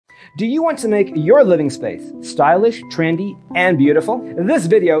Do you want to make your living space stylish, trendy, and beautiful? This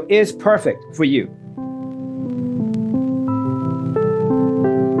video is perfect for you.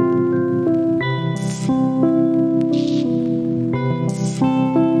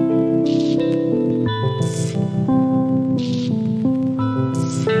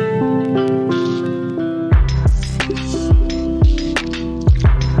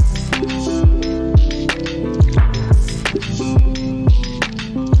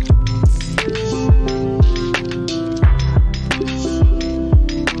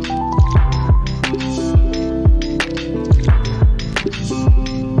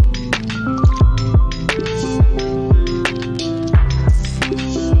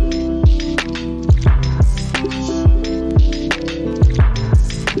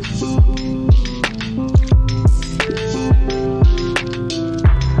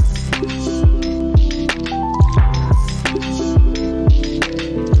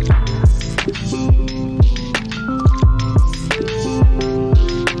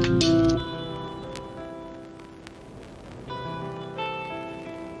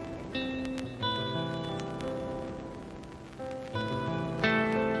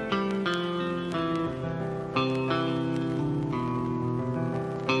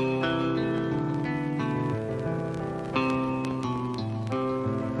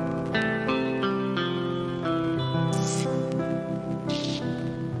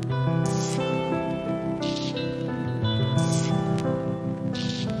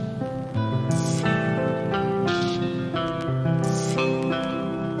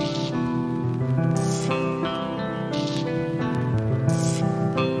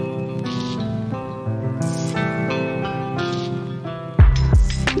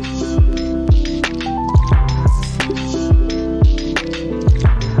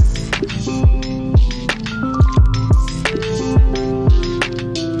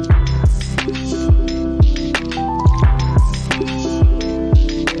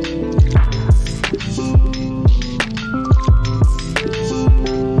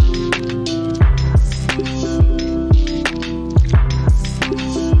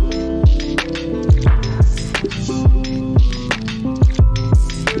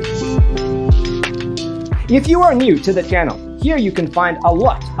 If you are new to the channel, here you can find a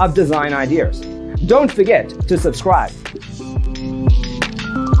lot of design ideas. Don't forget to subscribe.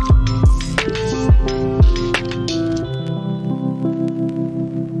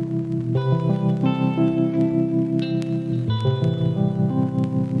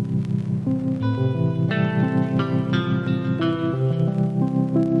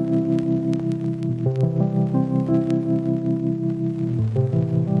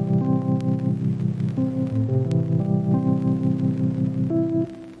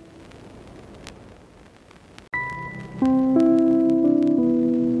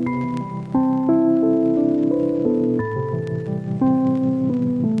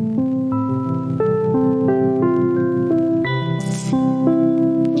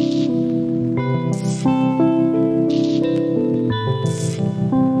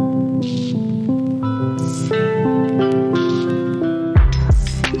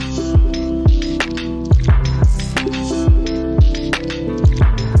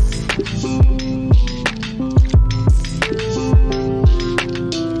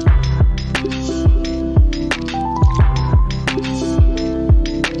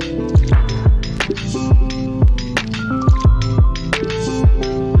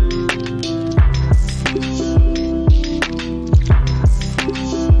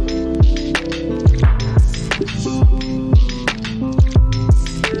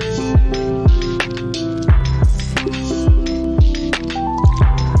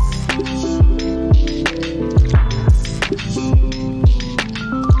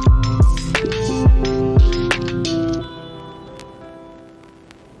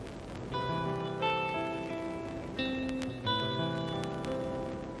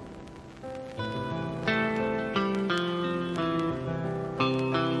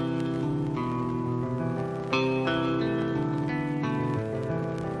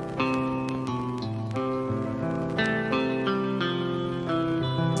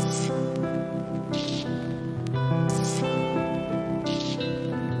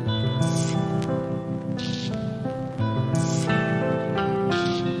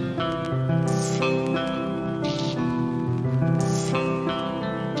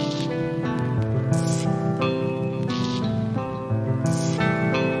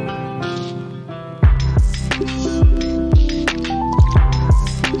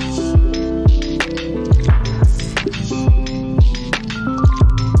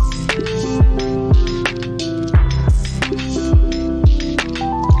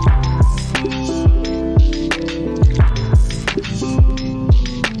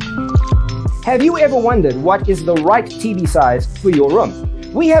 Have you ever wondered what is the right TV size for your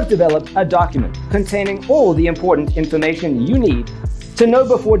room? We have developed a document containing all the important information you need to know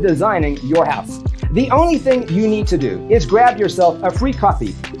before designing your house. The only thing you need to do is grab yourself a free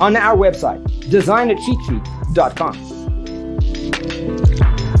copy on our website, designercheatsheet.com.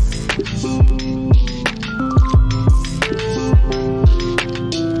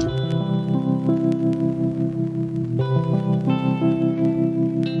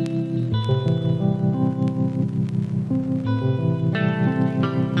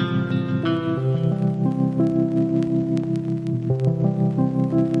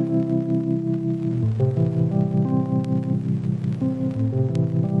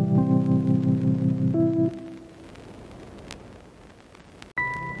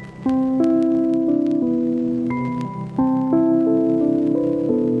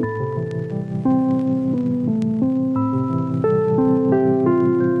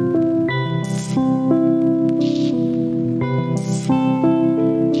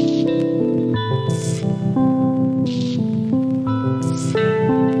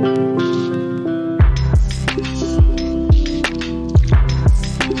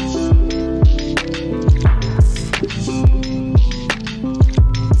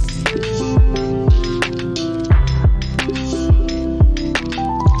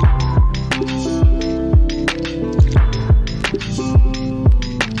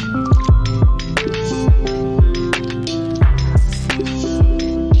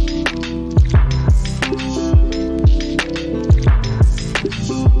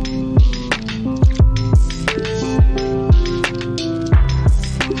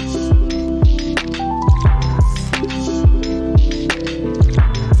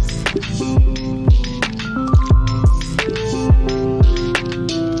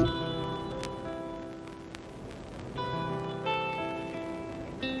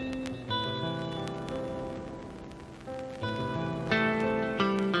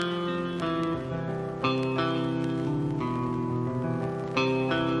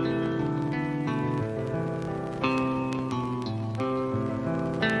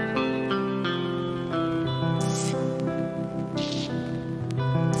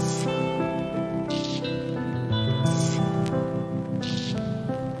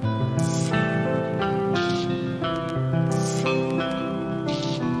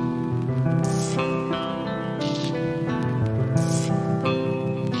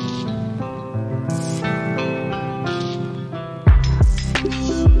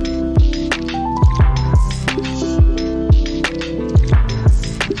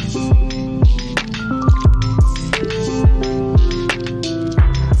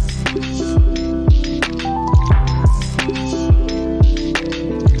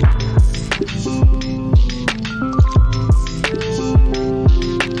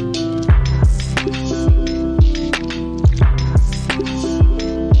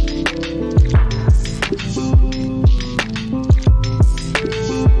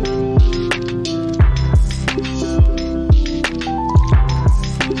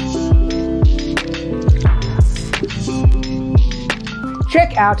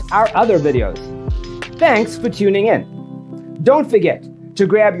 Check out our other videos. Thanks for tuning in. Don't forget to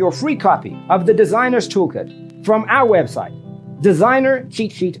grab your free copy of the Designer's Toolkit from our website,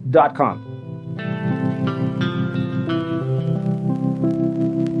 designercheatsheet.com.